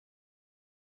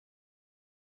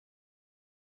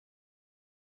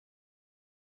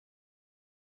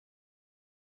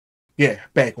Yeah,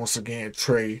 back once again,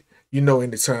 Trey. You know,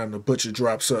 anytime the butcher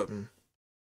drops something,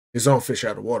 it's on Fish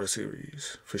Out of Water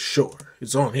series for sure.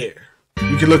 It's on here.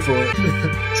 You can look for it.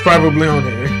 It's probably on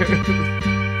here.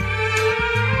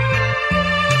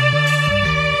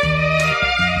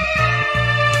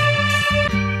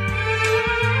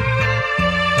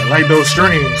 I like those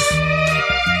strings.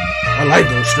 I like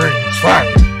those strings.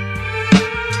 Fire.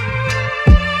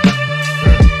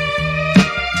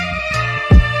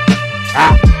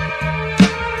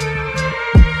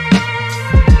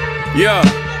 Yeah.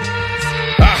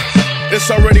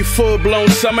 It's already full-blown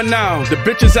summer now. The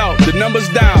bitch is out, the numbers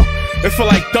down. It feel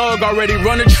like Thug already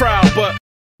run a trial, but...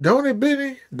 Don't it,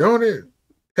 Benny? Don't it?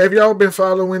 Have y'all been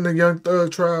following the Young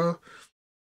Thug trial?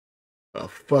 A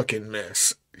fucking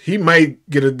mess. He might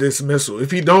get a dismissal. If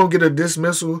he don't get a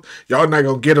dismissal, y'all not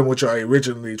gonna get him what y'all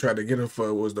originally tried to get him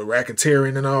for, was the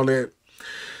racketeering and all that.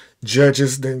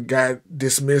 Judges then got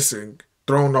dismissed and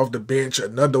thrown off the bench.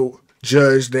 Another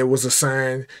judge that was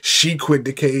assigned, she quit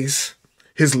the case.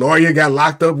 His lawyer got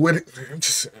locked up with it.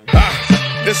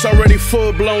 It's already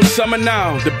full-blown summer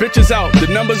now. The bitch is out, the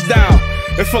numbers down.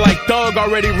 It feel like Thug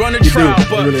already run a trial,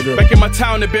 but really back in my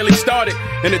town it barely started,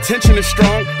 and the tension is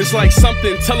strong. It's like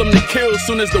something tell them to kill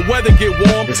soon as the weather get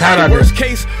warm. It's hot the out worst there.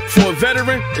 case for a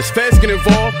veteran is feds get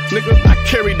involved. Nigga, I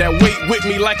carry that weight with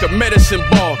me like a medicine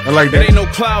ball. I like that. It ain't no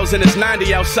clouds and it's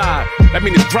 90 outside. That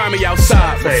mean it's grimy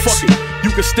outside, but fuck it. You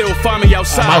can still find me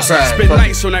outside. I'm outside. Spend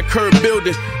nights on that curb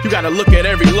building. You gotta look at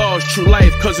every law's true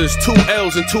life, cause there's 2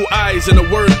 L's and 2 I's in the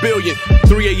word billion.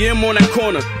 3 a.m. on that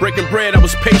corner, breaking bread, I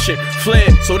was patient. Fled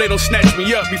so they don't snatch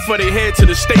me up before they head to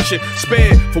the station.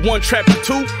 Spared for 1 trap to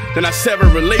 2, then I sever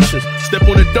relations. Step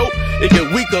on the dope, it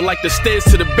get weaker like the stairs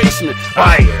to the basement.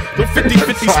 Fire. The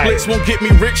 50-50 splits won't get me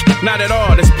rich, not at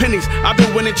all, that's pennies. I've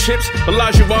been winning chips,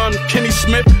 Elijah Vaughn, Kenny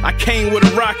Smith. I came with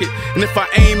a rocket, and if I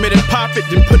aim it and pop it,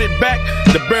 then put it back,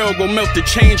 the barrel gon' melt the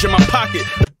change in my pocket.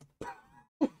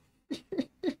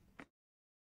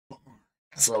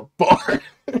 That's a bar.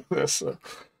 That's a...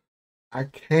 I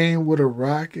came with a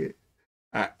rocket.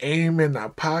 I aim in my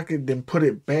pocket, then put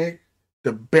it back.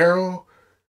 The barrel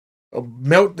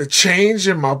melt the change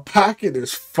in my pocket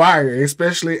is fire,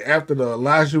 especially after the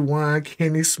Elijah Wan,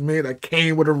 Kenny Smith. I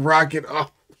came with a rocket.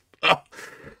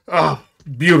 Oh,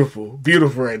 beautiful,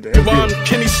 beautiful right there. Vaughn,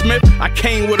 Kenny Smith, I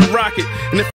came with a rocket,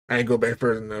 and if I ain't go back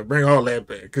further enough. Bring all that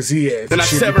back, cause he has. then I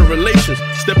sever relations.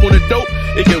 Step on the dope,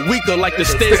 it get weaker like the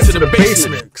stairs to the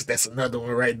basement. Cause that's another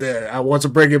one right there. I want to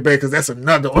bring it back, cause that's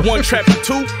another one. 1 trap to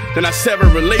 2, then I sever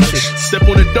relations. Step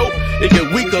on the dope, it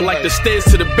get weaker like the stairs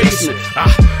to the basement.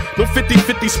 No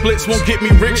 50-50 splits won't get me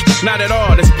rich, not at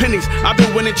all, that's pennies. I've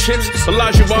been winning chips,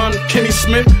 Elijah Vaughn, Kenny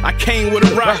Smith. I came with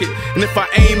a rocket, and if I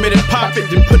aim it and pop it,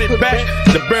 then put it back,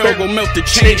 the barrel gon' melt the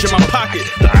change in my pocket.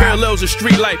 The parallels of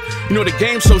street life, you know the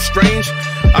game's so strange.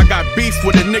 I got beef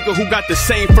with a nigga who got the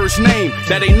same first name.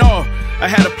 That ain't all. I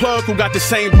had a plug who got the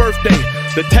same birthday.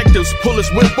 Detectives pull his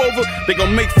whip over, they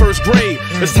gon' make first grade.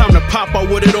 It's time to pop out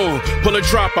with it on. Pull a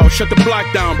drop out, shut the block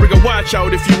down, bring a watch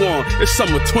out if you want. It's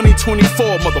summer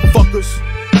 2024, motherfuckers.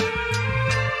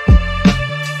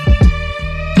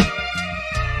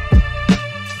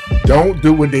 Don't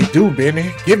do what they do,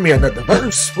 Benny. Give me another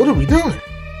verse. What are we doing?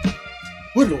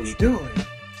 What are we doing?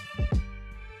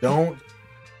 Don't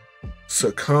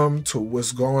succumb to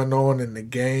what's going on in the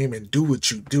game and do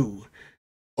what you do.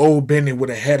 Old Benny would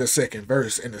have had a second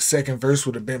verse, and the second verse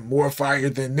would have been more fire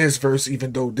than this verse,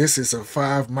 even though this is a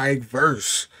 5-mic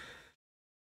verse.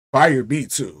 Fire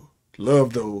beat too.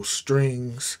 Love those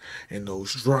strings and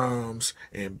those drums,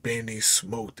 and Benny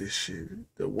smoked this shit.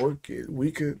 The work is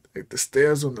we could at the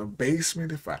stairs on the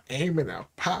basement. If I aim it, I'll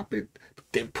pop it,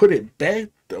 then put it back.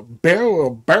 The barrel will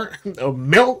burn, it'll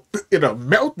melt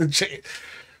the chain.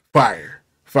 Fire,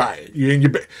 fire. You in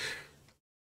your bed.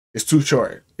 It's too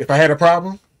short. If I had a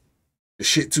problem, the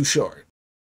shit too short.